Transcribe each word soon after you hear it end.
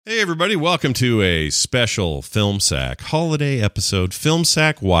Hey everybody, welcome to a special Film Sack holiday episode, Film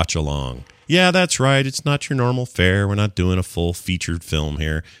Sack Watch Along. Yeah, that's right, it's not your normal fare. We're not doing a full featured film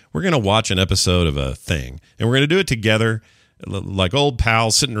here. We're going to watch an episode of a thing, and we're going to do it together like old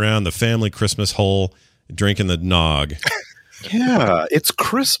pals sitting around the family Christmas hole drinking the nog. Yeah, it's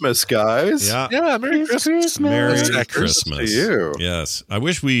Christmas, guys. Yeah, Merry Christmas. Merry Christmas to you. Yes, I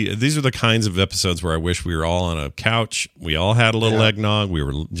wish these are the kinds of episodes where I wish we were all on a couch. We all had a little eggnog. We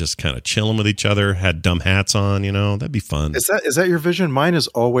were just kind of chilling with each other, had dumb hats on, that'd be fun. Is that your vision? Mine is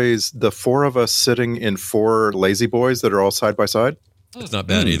always the four of us sitting in four lazy boys that are all side by side. It's not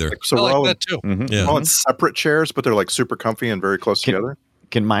bad either. So I we're like all, that too. Yeah. all in separate chairs, but they're like super comfy and very close together.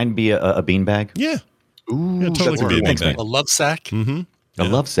 Can mine be a beanbag? Yeah. Ooh, Yeah, totally could be a that's beanbag. A love sack. Mm-hmm. A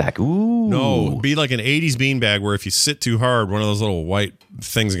love sack. Ooh. No, be like an 80s beanbag where if you sit too hard, one of those little white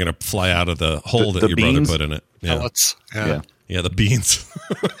things are going to fly out of the hole that the your beans? brother put in it. Yeah, Pellets. yeah, the beans.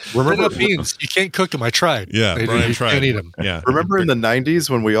 Remember They're not beans. You can't cook them. I tried. Yeah, Brian you tried. can't eat them. Yeah. Remember in the 90s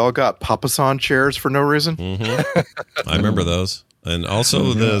when we all got Papasan chairs for no reason? I remember those. And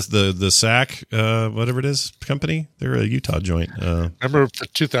also the SAC, whatever it is, company. They're a Utah joint. Remember the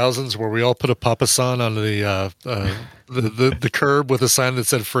 2000s where we all put a Papasan on the curb with a sign that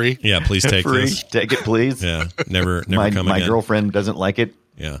said free? Yeah, please take Free. this. Take it, please. Yeah, never my come my again. girlfriend doesn't like it.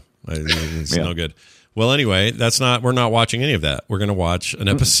 Yeah, it's Yeah. no good. Well, anyway, we're not watching any of that. We're going to watch an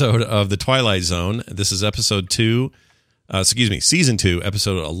episode of The Twilight Zone. This is season 2,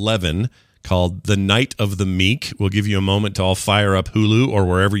 episode 11, called The Night of the Meek. We'll give you a moment to all fire up Hulu or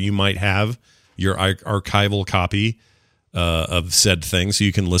wherever you might have your archival copy of said thing so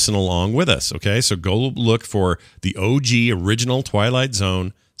you can listen along with us, okay? So go look for the OG original Twilight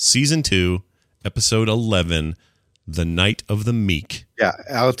Zone, season 2, episode 11, The Night of the Meek. Yeah,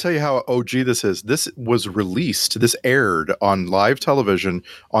 I'll tell you how OG this is. This aired on live television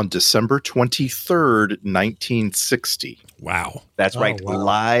on December 23rd, 1960. Wow. That's right. wow.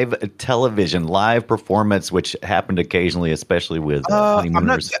 Live television, live performance, which happened occasionally, especially with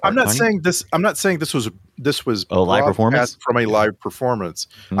honeymooners. I'm not saying this was Oh, live performance? broadcast from a live performance.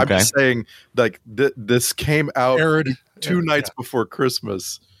 I'm Okay. just saying like this came out Aired. two nights before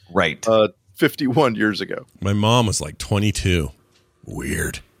Christmas, Right. 51 years ago. My mom was like 22.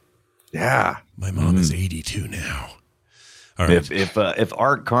 Weird. Yeah. My mom is 82 now. All right. If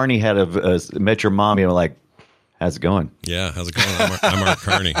Art Carney had met your mom, like, how's it going? Yeah, how's it going? I'm Art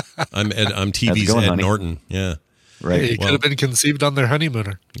Carney. I'm TV's going, Ed honey? Norton. Yeah. Right. He could have been conceived on their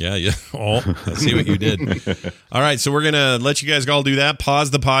honeymooner. Yeah. Oh, I see what you did. All right, so we're going to let you guys all do that. Pause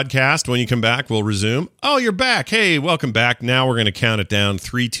the podcast. When you come back, we'll resume. Oh, you're back. Hey, welcome back. Now we're going to count it down.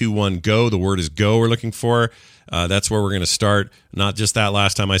 3, 2, 1, go. The word is go we're looking for. That's where we're going to start. Not just that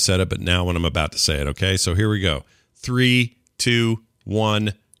last time I said it, but now when I'm about to say it, okay? So here we go. 3, 2,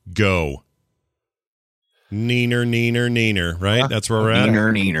 1, go. Neener, right? That's where we're at?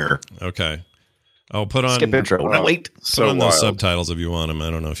 Neener. Okay. I'll put on... Skip intro. No, wait. Put on those wild. subtitles if you want them. I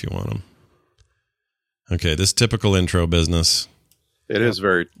don't know if you want them. Okay, this typical intro business. It is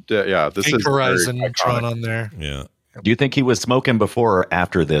very this Pink is very Horizon iconic. drawn on there. Yeah. Do you think he was smoking before or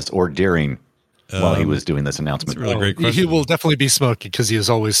after this or during while he was doing this That's a announcement? really great He question. will definitely be smoking because he is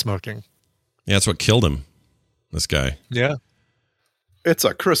always smoking. Yeah, that's what killed him. This guy. Yeah. It's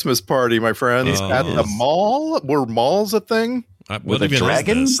a Christmas party, my friends, Oh. at the mall. Were malls a thing? What a even is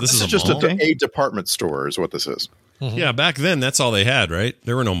dragon? this? This is is a just mall? a department store is what this is. Yeah, back then that's all they had, right?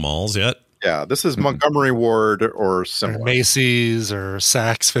 There were no malls yet. Yeah, this is Montgomery Ward or Or similar. Macy's or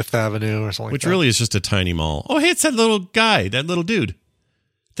Saks Fifth Avenue or something Which like that. really is just a tiny mall. Oh, hey, it's that little guy, that little dude.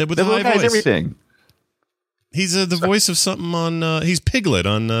 That with The the little high guy's voice. everything. He's the voice of something on he's Piglet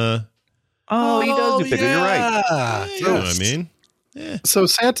on Oh, he does do Piglet. You're right. Yeah. you know what I mean? Yeah. So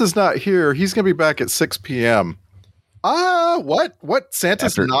Santa's not here. He's going to be back at 6 p.m. What?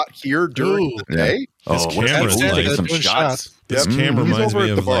 Santa's After- not here during Ooh. the day? Oh, His what's camera's that? like- Taking some doing shots. shots. This Yep. camera He's reminds over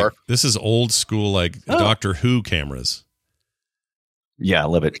me at of the bar. like this is old school like Doctor Who cameras. Yeah, I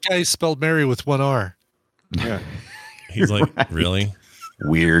love it. The guy spelled Mary with one R. Yeah. He's like, Right. really?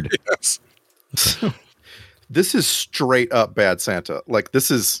 Weird. Yes. This is straight up Bad Santa. Like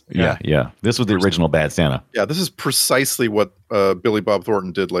this is Yeah. This was the original Bad Santa. this is precisely what Billy Bob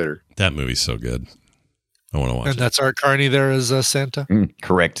Thornton did later. That movie's so good. I want to watch And it. that's Art Carney there as Santa.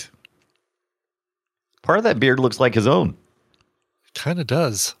 Correct. Part of that beard looks like his own. Kind of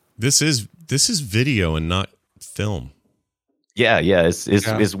does. This is video and not film. Yeah.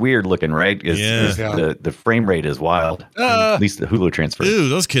 It's weird looking, right? Yeah. The frame rate is wild. Ah. At least the Hulu transfer. Ooh,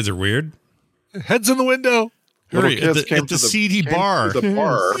 those kids are weird. Heads in the window. Hurry, Little kids at came the to seedy came bar. to the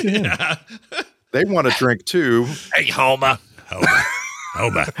bar. Yeah. They want to drink too. Hey, Homer.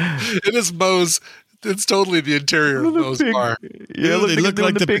 It is Moe's. It's totally the interior of Moe's bar. Yeah, They look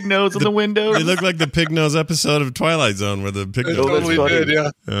like the pig nose on the window. They look like the pig nose episode of Twilight Zone where the pig It nose. totally did, yeah.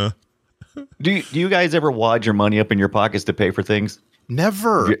 Yeah. Do you guys ever wad your money up in your pockets to pay for things?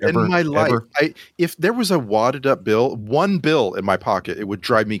 Never Ever? in my life. Ever? If there was a wadded up bill, one bill in my pocket, it would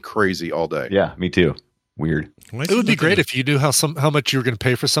drive me crazy all day. Yeah, me too. Weird. Why is It he would be looking- great if you knew how much you were going to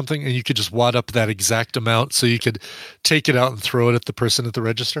pay for something, and you could just wad up that exact amount, so you could take it out and throw it at the person at the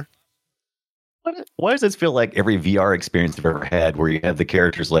register. Why does this feel like every VR experience I've ever had where you have the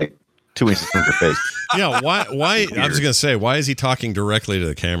characters like 2 inches from your face? Yeah, why I was gonna say, why is he talking directly to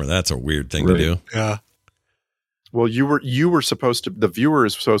the camera? That's a weird thing Right. to do. Yeah. Well, you were supposed to. The viewer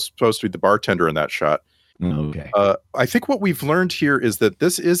is supposed to be the bartender in that shot. Okay. I think what we've learned here is that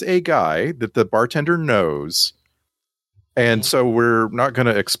this is a guy that the bartender knows, and so we're not going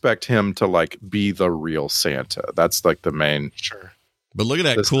to expect him to like be the real Santa. That's like the main. Sure. But look at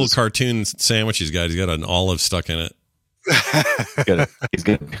that This cool is- cartoon sandwich he's got. He's got an olive stuck in it. He's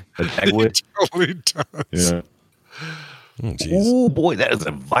got a dagwood. Totally does. Yeah. Oh, jeez. Oh boy, that is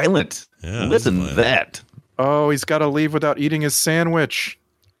a violent. Yeah, Listen to that's that. Oh, he's got to leave without eating his sandwich.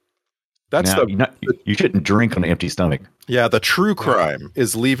 That's Now, the you shouldn't drink on an empty stomach. the true crime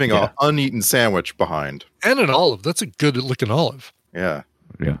is leaving Yeah. an uneaten sandwich behind. And an olive. That's a good looking olive. Yeah.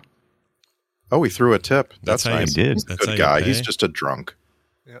 Yeah. Oh, he threw a tip. That's That's, how you nice. did. He's a That's how good you guy. pay. He's just a drunk.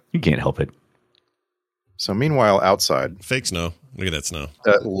 You can't help it. So meanwhile, outside, Fake snow. Look at that snow.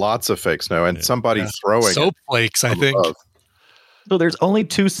 lots of fake snow and Yeah. somebody throwing Soap flakes, I it think. above. So there's only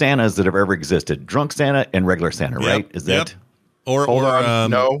two Santas that have ever existed: drunk Santa and regular Santa, Yep, right? Is that yep. Or Hold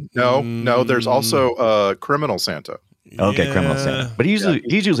on. um, No. There's also criminal Santa. okay? Criminal yeah. Santa, but he's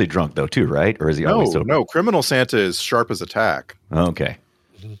usually drunk though too, right? Or is he always sober? No. Criminal Santa is sharp as a tack. Okay.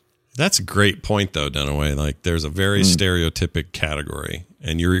 That's a great point, though, Dunaway. Like, there's a very stereotypic category,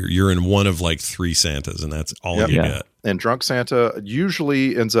 and you're in one of like three Santas, and that's all Yep. you Yeah. get. And drunk Santa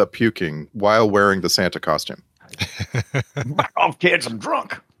usually ends up puking while wearing the Santa costume. Back off, kids! I'm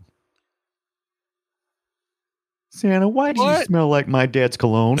drunk. Santa, why do you What? smell like my dad's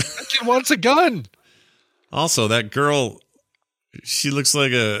cologne? That kid wants a gun. Also, that girl, she looks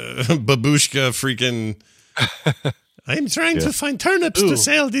like a babushka freaking. I'm trying to find turnips Ooh, to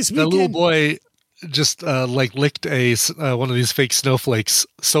sell this That weekend. little boy just like licked one of these fake snowflakes,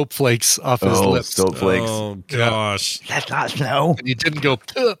 soap flakes off his Oh, lips. soap flakes. Oh gosh. That's not snow. And he didn't go,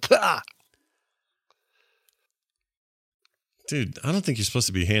 "Puh, puh." Dude, I don't think you're supposed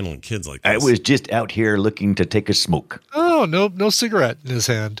to be handling kids like I this. was just out here looking to take a smoke. Oh, no cigarette in his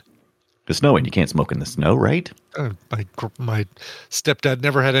hand. The snow, and you can't smoke in the snow, right? My stepdad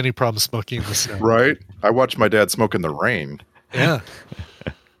never had any problem smoking in the snow. Right? I watched my dad smoke in the rain. Yeah.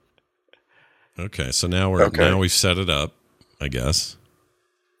 Okay, so now Okay. we've set it up, I guess.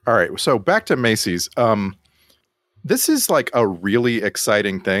 All right. So back to Macy's. This is like a really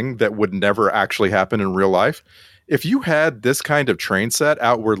exciting thing that would never actually happen in real life. If you had this kind of train set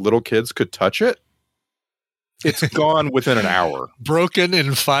out where little kids could touch it, it's gone within an hour. Broken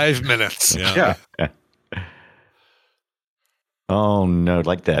in 5 minutes. Yeah. Yeah. Oh no,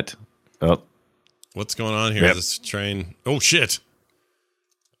 like that. Oh, What's going on here? Yep. This train. Oh shit.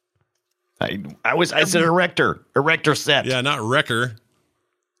 I said erector set. Yeah, not wrecker.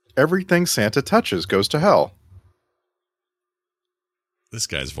 Everything Santa touches goes to hell. This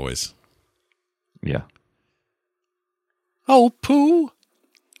guy's voice. Yeah. Oh, Pooh.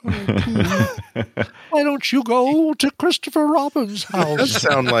 Why don't you go to Christopher Robin's Does house?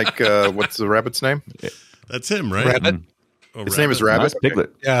 sound like what's the rabbit's name? That's him, right? Rabbit. Oh, His name is No, Rabbit. it's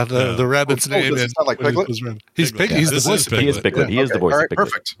Piglet. Yeah, Yeah. the rabbit's Oh, name. does it and- sound like Piglet? was Rabbit. He's Piglet. Piglet. He's This the is voice of He is Piglet. Piglet. He is the voice All of right, Piglet.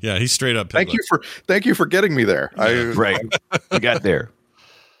 perfect. Yeah, he's straight up Piglet. Thank you for getting me there. Right. We got there.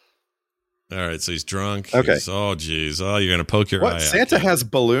 All right, so he's drunk. Okay. Oh, geez. Oh, you're going to poke your eye What out. Santa has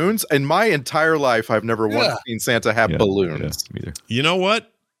balloons? In my entire life, I've never once seen Santa have Yeah, balloons. yeah, me either. You know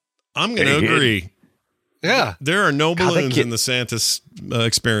what? I'm going to Hey, kid. agree. Yeah. There are no God, that balloons kid- in the Santa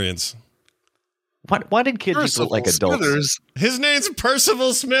experience. Why did kids used to look like Percival adults? Smithers. His name's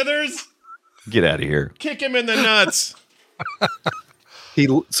Percival Smithers. Get out of here. Kick him in the nuts. He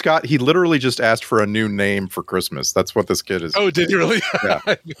literally just asked for a new name for Christmas. That's what this kid is. Oh, did you really?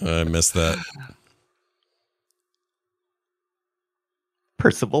 I missed that.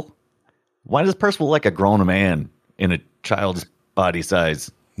 Percival. Why does Percival look like a grown man in a child's body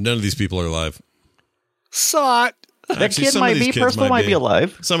size? None of these people are alive. Saw it. That Actually, kid some of might these be. kids Percival might be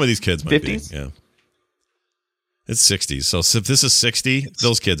alive. Some of these kids might 50s? be. Yeah. It's 60s. So if this is 60,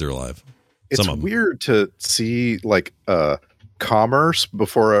 those kids are alive. It's Some of them. weird to see like commerce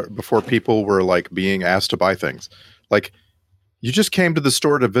before people were like being asked to buy things. Like You just came to the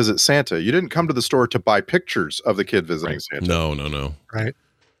store to visit Santa. You didn't come to the store to buy pictures of the kid visiting Santa. No. Right.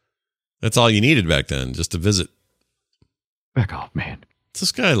 That's all you needed back then, just to visit. Back off, man. Is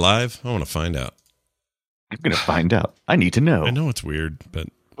this guy alive? I want to find out. I'm going to find out. I need to know. I know it's weird, but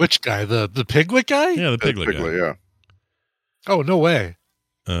Which guy? The Piglet guy? yeah, the Piglet guy. Yeah. Oh, no way.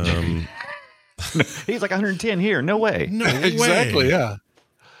 He's like 110 here. No way. No Exactly, way. yeah.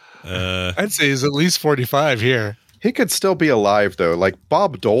 Uh, I'd say he's at least 45 here. He could still be alive, though. Like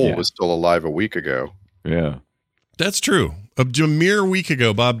Bob Dole Yeah. was still alive a week ago. Yeah. that's true. A mere week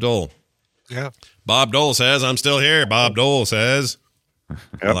ago, Bob Dole. Yeah. Bob Dole says, "I'm still here." Bob Dole says,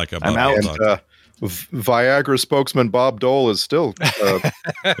 Yep. like a I'm Bob out. Dole And talk. Viagra spokesman Bob Dole is still.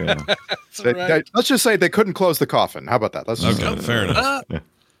 Yeah. Let's just say they couldn't close the coffin. How about that? Let's just Okay, fair enough. That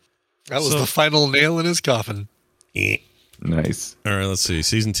was So- the final nail in his coffin. Nice. All right, let's see.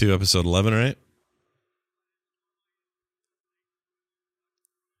 Season 2, episode 11, right?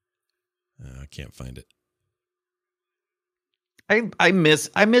 I can't find it. I miss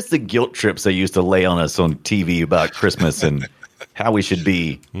the guilt trips they used to lay on us on TV about Christmas and how we should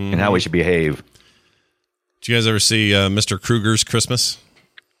be and how we should behave. Did you guys ever see Mr. Kruger's Christmas?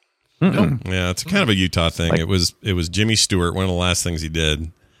 Yeah, it's kind of a Utah thing. Like- it was Jimmy Stewart, one of the last things he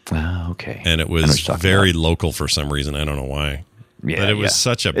did, Oh, okay. and it I know what was you're talking very about. local for some reason. I don't know why. Yeah, but it was yeah.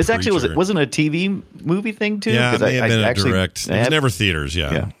 such a. It's actually preacher. wasn't a TV movie thing too. Yeah, it 'Cause may have been a actually- direct. I It was have- never theaters.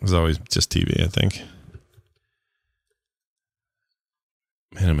 Yeah, Yeah. it was always just TV. I think.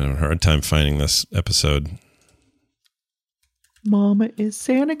 Man, I'm having a hard time finding this episode. Mama, is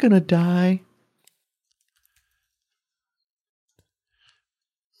Santa gonna die?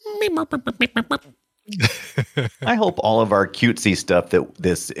 I hope all of our cutesy stuff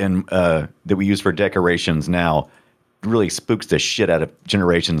that we use for decorations now really spooks the shit out of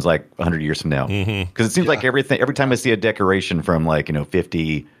generations like 100 years from now. Because it seems like every time I see a decoration from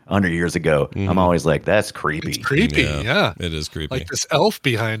 50, 100 years ago, I'm always like, that's creepy. It's creepy, yeah. It is creepy. Like this elf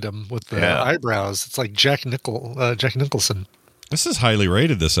behind him with the Yeah. eyebrows. It's like Jack Nicholson. This is highly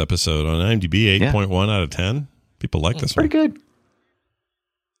rated, this episode on IMDb, 8.1 out of 10. People like this one. Pretty good.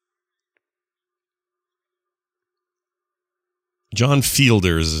 John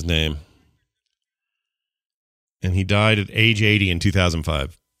Fielder is his name. And he died at age 80 in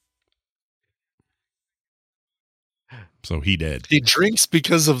 2005. So he dead. He drinks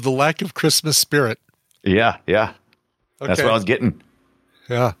because of the lack of Christmas spirit. Yeah, yeah. That's Okay. what I was getting.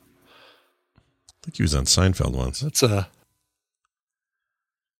 Yeah, I think he was on Seinfeld once. that's a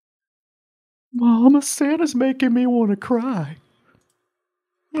Mama, Santa's making me want to cry.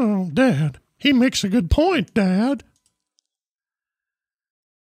 Oh, Dad. He makes a good point, Dad.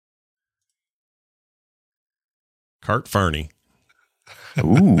 Cart Farney.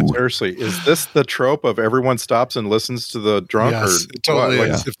 Ooh. Seriously, is this the trope of everyone stops and listens to the drunk? yes, or it totally what?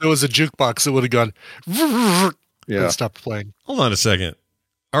 is. If there was a jukebox, it would have gone Yeah. and stopped playing. Hold on a second.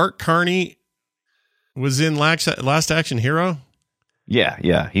 Art Carney was in Last Action Hero? Yeah,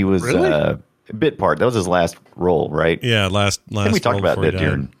 yeah. He was Really? a bit part. That was his last role, right? Yeah, last I think we talked role about before he that died.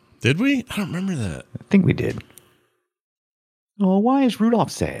 during. Did we? I don't remember that. I think we did. Oh, why is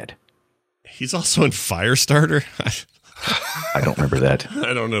Rudolph sad? He's also in Firestarter. I don't remember that.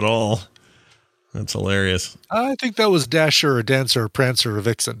 I don't at all. That's hilarious. I think that was Dasher or Dancer or Prancer or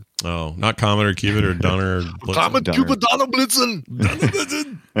Vixen. Oh, not Comet or Cupid or Donner or Blitzen. Comet, Donner. Cupid, Donner, Blitzen.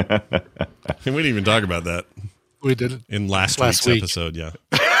 We didn't even talk about that We didn't. in last Last week's week. episode. Yeah.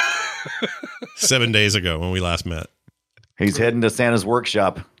 7 days ago when we last met. He's heading to Santa's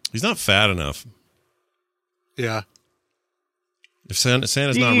workshop. He's not fat enough. Yeah. If Santa's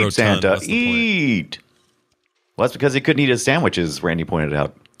not Eat, rotund, Santa, what's the point? eat. Well, that's because he couldn't eat his sandwiches, Randy pointed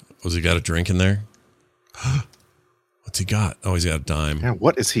out. Was he got a drink in there? What's he got? Oh, he's got a dime. Man,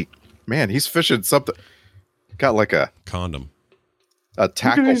 what is he? Man, he's fishing something. Got like a Condom.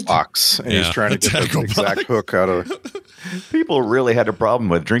 tackle box, and he's Yeah, trying to a get the tackle exact box. hook out of. People really had a problem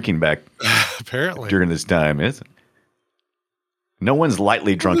with drinking back Apparently. during this time. No one's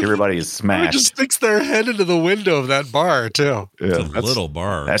lightly drunk. Everybody is Everyone smashed. just sticks their head into the window of that bar, too. It's Yeah, a little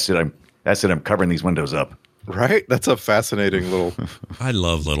bar. that's it. I'm covering these windows up. Right? That's a fascinating little I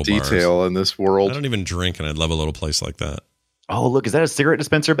love little bars. detail in this I world. don't even drink, and I'd love a little place like that. Oh, look, is that a cigarette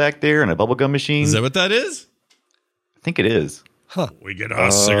dispenser back there and a bubblegum machine? Is that what that is? I think it is. We get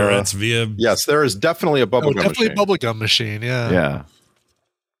our cigarettes via Yes, there is definitely a Oh, bubblegum definitely machine. a bubblegum machine, yeah. Yeah.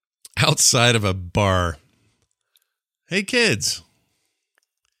 outside of a bar. Hey, kids.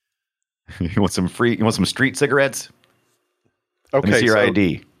 You want some street cigarettes? Let me Okay, see your so,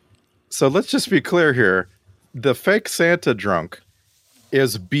 ID. so let's just be clear here. The fake Santa drunk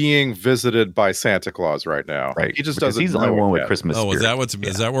is being visited by Santa Claus right now. Right. He just Because doesn't he's the know only one it with yet. Christmas Oh, spirit.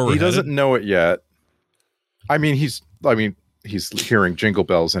 is that where we're He headed? doesn't know it yet. I mean, he's hearing jingle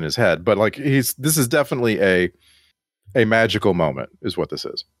bells in his head, but like this is definitely a magical moment is what this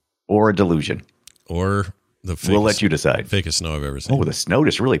is. Or a delusion. Or the fakest, We'll let you decide. fakest snow I've ever seen. Oh, the snow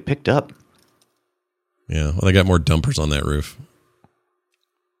just really picked up. Yeah, well, they got more dumpers on that roof.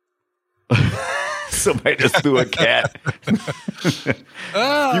 Somebody just threw a cat.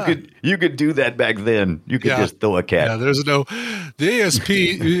 You could do that back then. You could just throw a cat. Yeah, there's no. The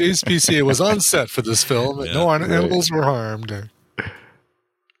ASPCA was on set for this film. Yeah, No animals were harmed.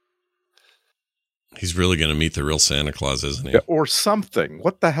 He's really going to meet the real Santa Claus, isn't he? Yeah, or something.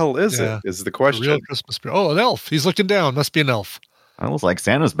 What the hell is Yeah. it? Is the The question. real Christmas spirit. Oh, an elf. He's looking down. Must be an elf. Almost like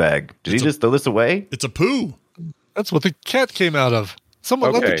Santa's bag. Did he just throw this away? It's a poo. That's what the cat came out of.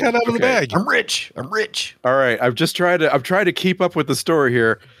 Someone let the Okay, cat out of the okay. bag. I'm rich. All right, I'm trying to keep up with the story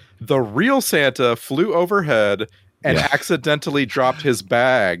here. The real Santa flew overhead and accidentally dropped his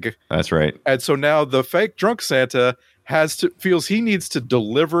bag. That's right. And so now the fake drunk Santa feels he needs to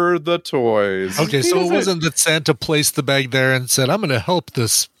deliver the toys. Okay, so it wasn't that Santa placed the bag there and said, "I'm going to help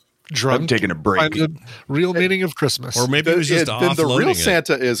this drunk I'm taking a break." find the real meaning of Christmas." Or maybe it was just then the real offloading it.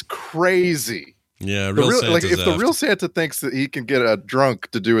 Santa is crazy. Yeah, The real real, like Santa's if the effed. real Santa thinks that he can get a drunk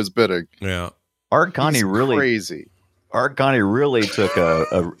to do his bidding, Yeah. Art Connie he's really crazy. took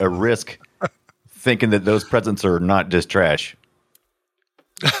a risk thinking that those presents are not just trash.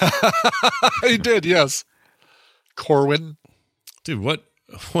 He did, yes. Corwin. Dude, what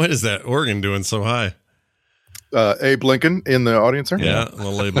is that organ doing so high? Abe Lincoln in the audience here. Yeah,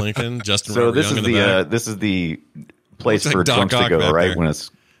 little Abe Lincoln, Justin So Robert this Young is in the back. this is the place Looks for like Doc drunks to Ock go, back right? there. When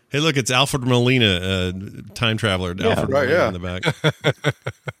it's Hey, look, it's Alfred Molina, time traveler. Alfred right, Molina yeah. in the back.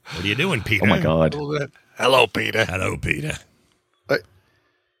 What are you doing, Peter? oh my god, Hello, Peter. Hello, Peter.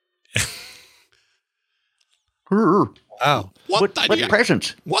 Wow. what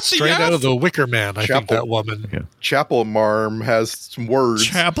presents? What's Straight out of the Wicker Man, I think Chapel. that woman. Yeah. Chapel Marm has some words.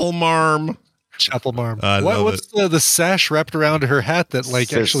 Chapel Marm? Chapel Marm. I love What's the sash wrapped around her hat that like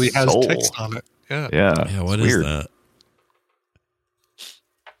Says actually has soul. text on it? Yeah. Yeah, Yeah, what it's is weird. that?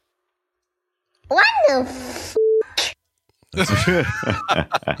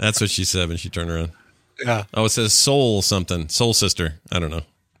 That's what she said when she turned around. Yeah. Oh, it says soul something. Soul sister. I don't know.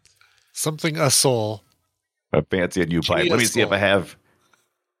 Something a soul. I fancy a new pipe. Let me see if soul. I have.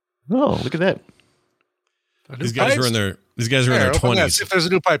 Oh, look at that! A new These guys pipe? are in their There, their open that, 20s. see if there's a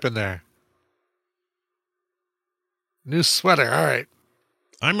new pipe in there. New sweater. All right.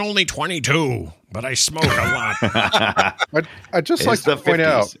 I'm only 22, but I smoke a lot. I'd just It's like to the point 50s.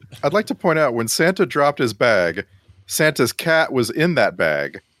 out. I'd like to point out when Santa dropped his bag, Santa's cat was in that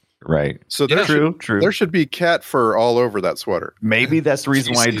bag. Right. So there True. True. there should be cat fur all over that sweater. Maybe that's the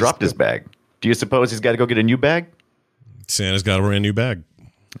reason why he Jeez. dropped his bag. Do you suppose he's got to go get a new bag? Santa's got a brand new bag.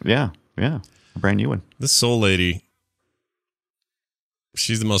 Yeah. A brand new one. This soul lady,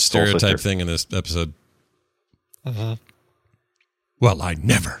 she's the most Soul stereotyped sister. thing in this episode. Uh-huh. Well, I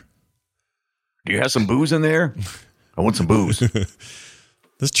never. Do you have some booze in there? I want some booze.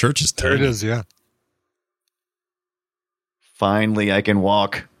 This church is There it tiny. is. Yeah. Finally, I can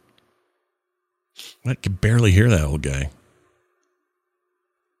walk. I can barely hear that old guy.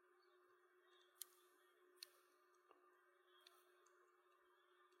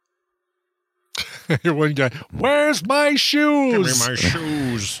 You're one guy. Where's my shoes?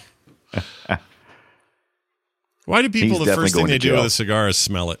 shoes. Why do people, He's the first definitely thing going they to do jail. with a cigar is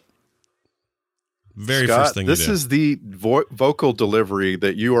smell it? Very Scott, first thing this they do. is the vocal delivery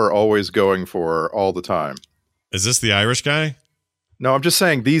that you are always going for all the time. Is this the Irish guy? No, I'm just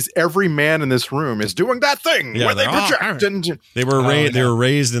saying every man in this room is doing that thing Yeah, where they they're all- project and They were Oh, they yeah. were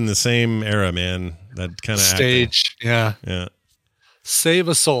raised in the same era, man. That kind of Stage. Yeah. Yeah. Save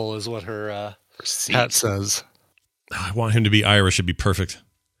a soul is what her hat says. I want him to be Irish. It'd be perfect.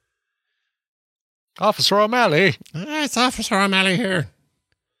 Officer O'Malley. It's Officer O'Malley here.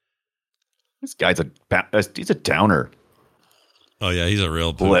 This guy's he's a downer. Oh yeah, he's a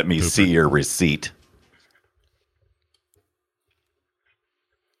real. Let me pooper. see your receipt.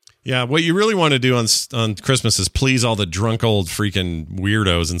 Yeah, what you really want to do on Christmas is please all the drunk old freaking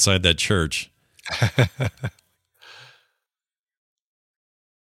weirdos inside that church.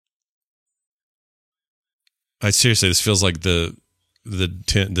 Seriously, this feels like the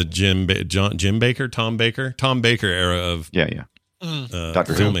Tom Baker era of Yeah.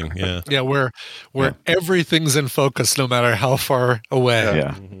 Dr. Who. filming. Yeah, Yeah, where everything's in focus no matter how far away.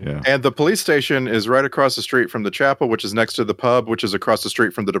 Yeah. And the police station is right across the street from the chapel, which is next to the pub, which is across the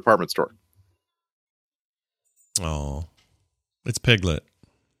street from the department store. oh, It's Piglet.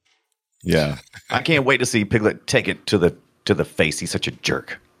 Yeah. I can't wait to see Piglet take it to the face. He's such a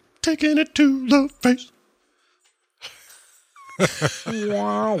jerk. Taking it to the face.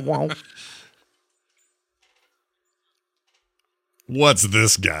 Wow. What's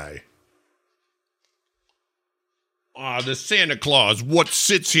this guy? The Santa Claus. What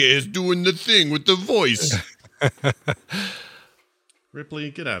sits here is doing the thing with the voice.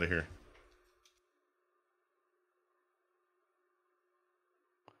 Ripley, get out of here.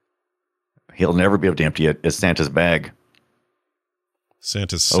 He'll never be able to empty it. It's Santa's bag.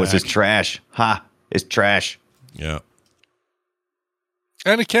 Santa's sack. Oh, it's his trash. Ha! It's trash. Yeah.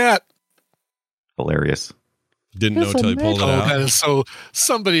 And a cat. Hilarious. Didn't know until he pulled it Oh, out. that is so.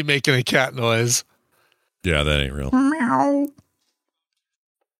 Somebody making a cat noise. Yeah, that ain't real.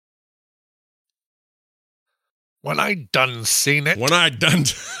 When I done seen it. When I done.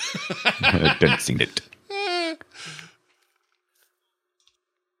 Didn't seen it.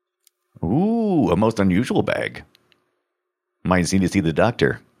 Ooh, a most unusual bag. Might need to see the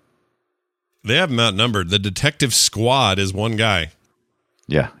doctor. They have them outnumbered. The detective squad is one guy.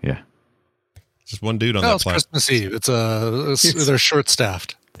 Yeah. Just one dude on No, that it's platform. Christmas Eve. They're short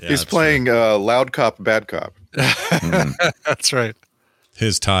staffed. Yeah, He's that's playing loud cop, bad cop. That's right. true.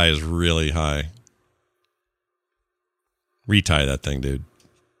 His tie is really high. Retie that thing, dude.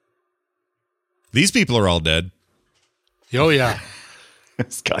 These people are all dead. Oh yeah.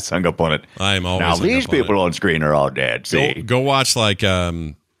 Scott's hung up on it. I am always. Now hung these up on people it. on screen are all dead. See, Go watch like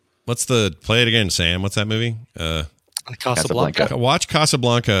what's the play it again, Sam? What's that movie? Casablanca. Watch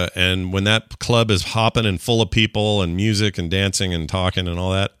Casablanca, and when that club is hopping and full of people and music and dancing and talking and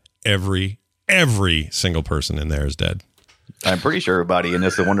all that, every single person in there is dead. I'm pretty sure everybody in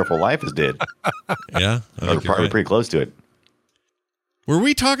This A Wonderful Life is dead. Yeah, I Or think you're probably right. pretty close to it. Were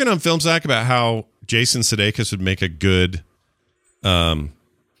we talking on Film Sack about how Jason Sudeikis would make a good? Can't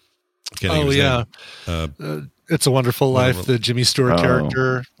think of his name. It's a Wonderful Life. The Jimmy Stewart Oh.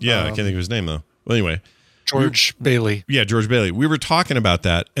 character. Yeah, I can't think of his name though. Well, anyway, George Bailey. yeah, George Bailey. We were talking about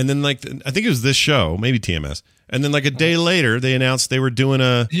that, and then like I think it was this show, maybe TMS, and then like a day later they announced they were doing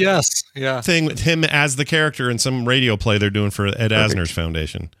a Yes. Yeah. thing with him as the character in some radio play they're doing for Ed Asner's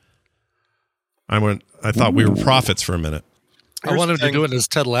foundation. I thought we were prophets for a minute. I want him the to do it in his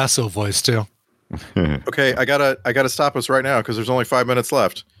Ted Lasso voice too. Okay, I gotta stop us right now because there's only 5 minutes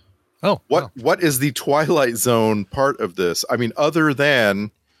left. Oh, What is the Twilight Zone part of this? I mean, other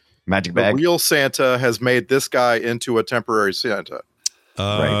than Magic the bag. real Santa has made this guy into a temporary Santa.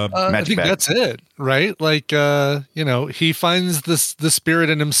 Right. I Magic think bag. that's it, right? Like, he finds the spirit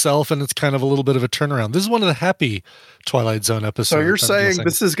in himself, and it's kind of a little bit of a turnaround. This is one of the happy Twilight Zone episodes. So you're I'm saying guessing.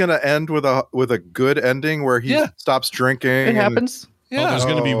 this is going to end with a good ending where he Yeah. stops drinking? It and- happens. Oh, there's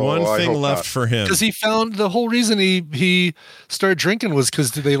going to be one I thing hope left not. for him. Because he found the whole reason he started drinking was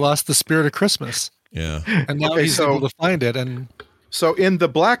because they lost the spirit of Christmas, Yeah. and now Okay, he's so- able to find it. And So in the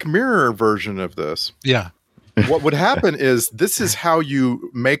Black Mirror version of this, yeah, what would happen is this is how you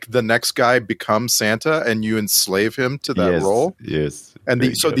make the next guy become Santa, and you enslave him to that Yes, role. Yes. And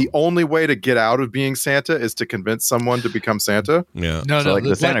There you go. the only way to get out of being Santa is to convince someone to become Santa. Yeah. no, So like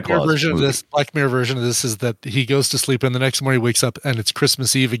the Santa Black Mirror Claus version movie. of this Black Mirror version of this is that he goes to sleep, and the next morning he wakes up, and it's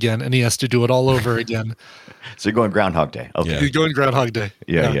Christmas Eve again, and he has to do it all over again. So you're going Groundhog Day. Okay. Yeah. He's going Groundhog Day.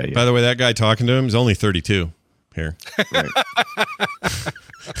 Yeah. By the way, that guy talking to him is only 32 here. Right.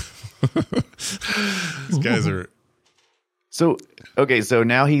 These guys are. So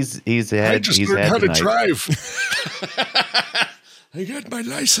now he's had tonight. drive. I got my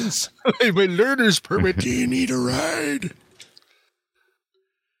license. My learner's permit. Do you need a ride?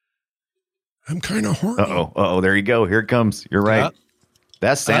 I'm kind of horny. Uh-oh, there you go. Here it comes. You're right. Yeah.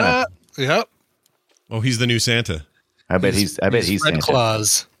 That's Santa. Yep. Oh, he's the new Santa. I bet he's Red Santa.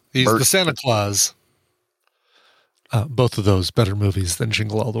 Claus. He's Bert. the Santa Claus. Both of those better movies than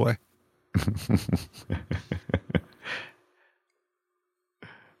Jingle All the Way.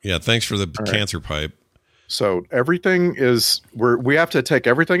 Yeah, thanks for the cancer pipe. So everything is we have to take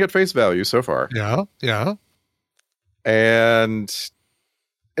everything at face value so far, Yeah. and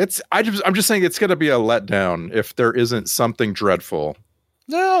I'm just saying it's going to be a letdown if there isn't something dreadful.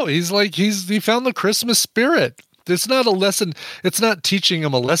 No, he found the Christmas spirit. It's not a lesson. It's not teaching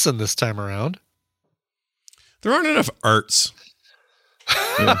him a lesson this time around. There aren't enough arts.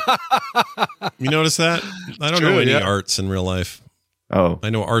 You notice that? I don't know True, any yeah. arts in real life. Oh, I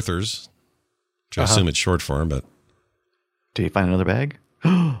know Arthur's, which I assume it's short for, but did he find another bag?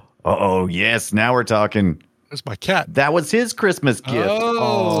 Oh, yes. Now we're talking. There's my cat. That was his Christmas gift.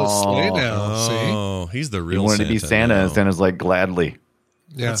 Oh, slay now. oh, he's the He real wanted Santa to be Santa, now. and Santa's like, gladly.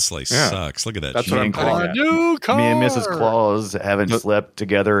 Yeah. That sleigh Yeah. sucks. Look at that. That's shit. what I'm Me calling and it. New car. Me and Mrs. Claus haven't slept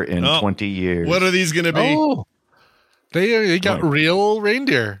together in Oh, 20 years. What are these going to be? Oh, they got real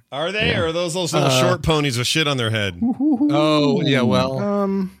reindeer. Are they? Or are those little short ponies with shit on their head? Oh, yeah. Well,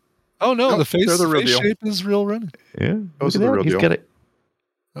 oh no, nope, the face, they're the real face deal. shape is real running. Yeah, Those look are at the that. real He's deal. got it.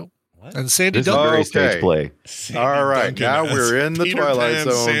 And Sandy This is Duncan. very Okay. stage play. All right, now we're in the Peter Twilight Pan,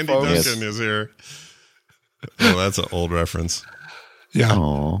 Zone, Sandy folks. Duncan is here. Oh, that's an old reference. Yeah.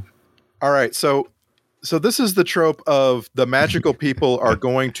 Oh, All right, so this is the trope of the magical people are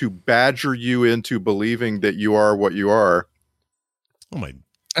going to badger you into believing that you are what you are. Oh my!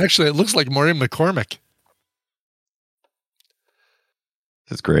 Actually, it looks like Maureen McCormick.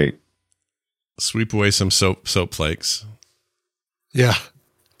 this is great. Sweep away some soap flakes. Yeah.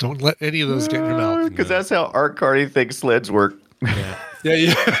 Don't let any of those get in your mouth. Because that's how Art Carney thinks sleds work.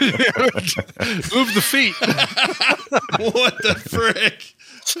 Yeah. Move the feet. What the frick?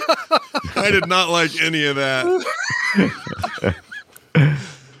 I did not like any of that.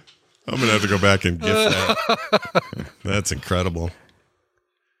 I'm gonna have to go back and get that. That's incredible.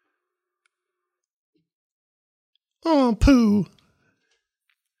 Oh, poo.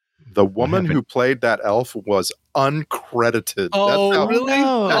 The woman who played that elf was uncredited. Oh, that's how,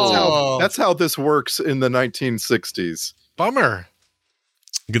 really? That's how this works in the 1960s. Bummer.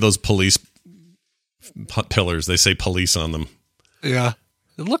 Look at those police pillars. They say police on them. Yeah.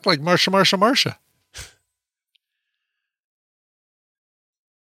 It looked like Marsha.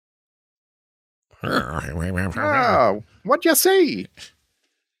 Oh, what'd you see?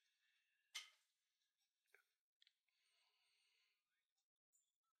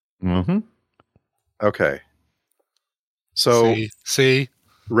 Mm-hmm. Okay. So See?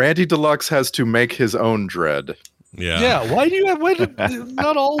 Randy Deluxe has to make his own dread. Yeah. Yeah. Why did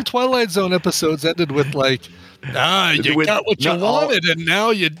not all Twilight Zone episodes ended with like, you got what you not all- wanted and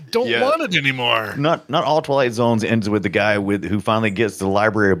now you don't Yeah. want it anymore. Not all Twilight Zones ends with the guy who finally gets the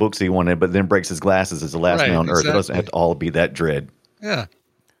library of books he wanted, but then breaks his glasses as the last Right, man on Earth. It doesn't exactly. have to all be that dread. Yeah.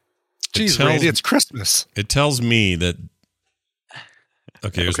 Jeez, tells- Randy, it's Christmas. It tells me that.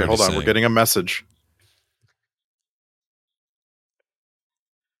 Okay, here's Okay, what hold he's on. We're saying. getting a message.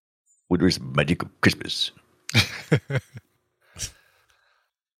 Woodward's Magical Christmas.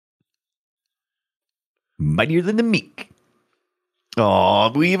 Mightier than the meek.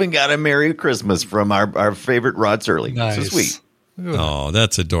 Oh, we even got a Merry Christmas from our favorite Rod Serling. Nice. So sweet. Oh,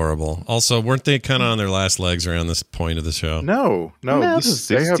 that's adorable. Also, weren't they kind of on their last legs around this point of the show? No. This is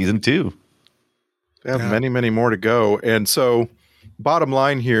They have season 2. They have many, many more to go. And so, bottom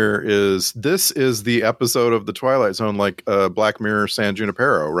line here is this is the episode of the Twilight Zone, like Black Mirror San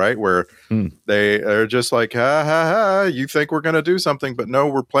Junipero, right? Where they are just like, ha, ha, ha, you think we're going to do something, but no,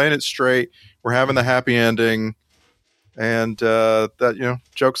 we're playing it straight. We're having the happy ending. And that,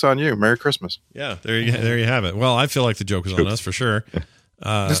 joke's on you. Merry Christmas. Yeah, there you have it. Well, I feel like the joke is on us for sure.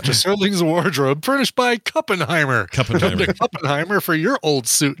 Mr. Serling's wardrobe, furnished by Kuppenheimer. Come to Kuppenheimer for your old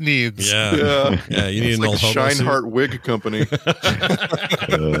suit needs. Yeah. You need It's an like old hobo suit. Scheinhart Wig Company.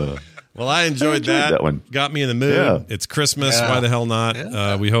 Well, I enjoyed that one. Got me in the mood. Yeah. It's Christmas. Yeah. Why the hell not?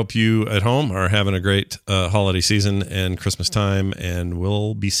 Yeah. We hope you at home are having a great holiday season and Christmas time. And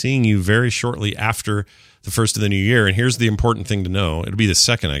we'll be seeing you very shortly after the first of the new year. And here's the important thing to know. It'll be the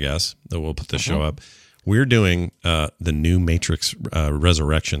second, I guess, that we'll put this show up. We're doing the new Matrix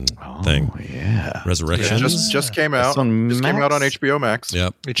Resurrection thing. Yeah. Resurrections. just came out. That's on Just came out on Max? HBO Max.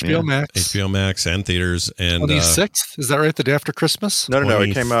 Yep. HBO Max. HBO Max and theaters. And 26th? Is that right? The day after Christmas? No.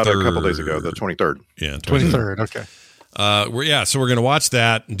 It came out a couple 23rd. days ago, the 23rd. yeah, 23rd. Okay. So we're going to watch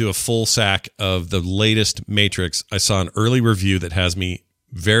that and do a full sack of the latest Matrix. I saw an early review that has me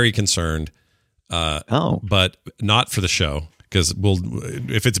very concerned, but not for the show, because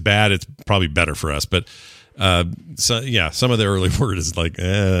if it's bad, it's probably better for us. But some of the early word is like,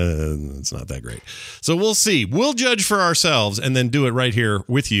 it's not that great. So we'll see. We'll judge for ourselves and then do it right here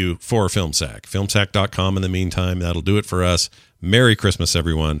with you for FilmSack. Filmsack.com in the meantime. That'll do it for us. Merry Christmas,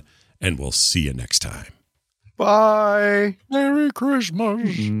 everyone, and we'll see you next time. Bye. Merry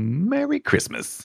Christmas. Merry Christmas.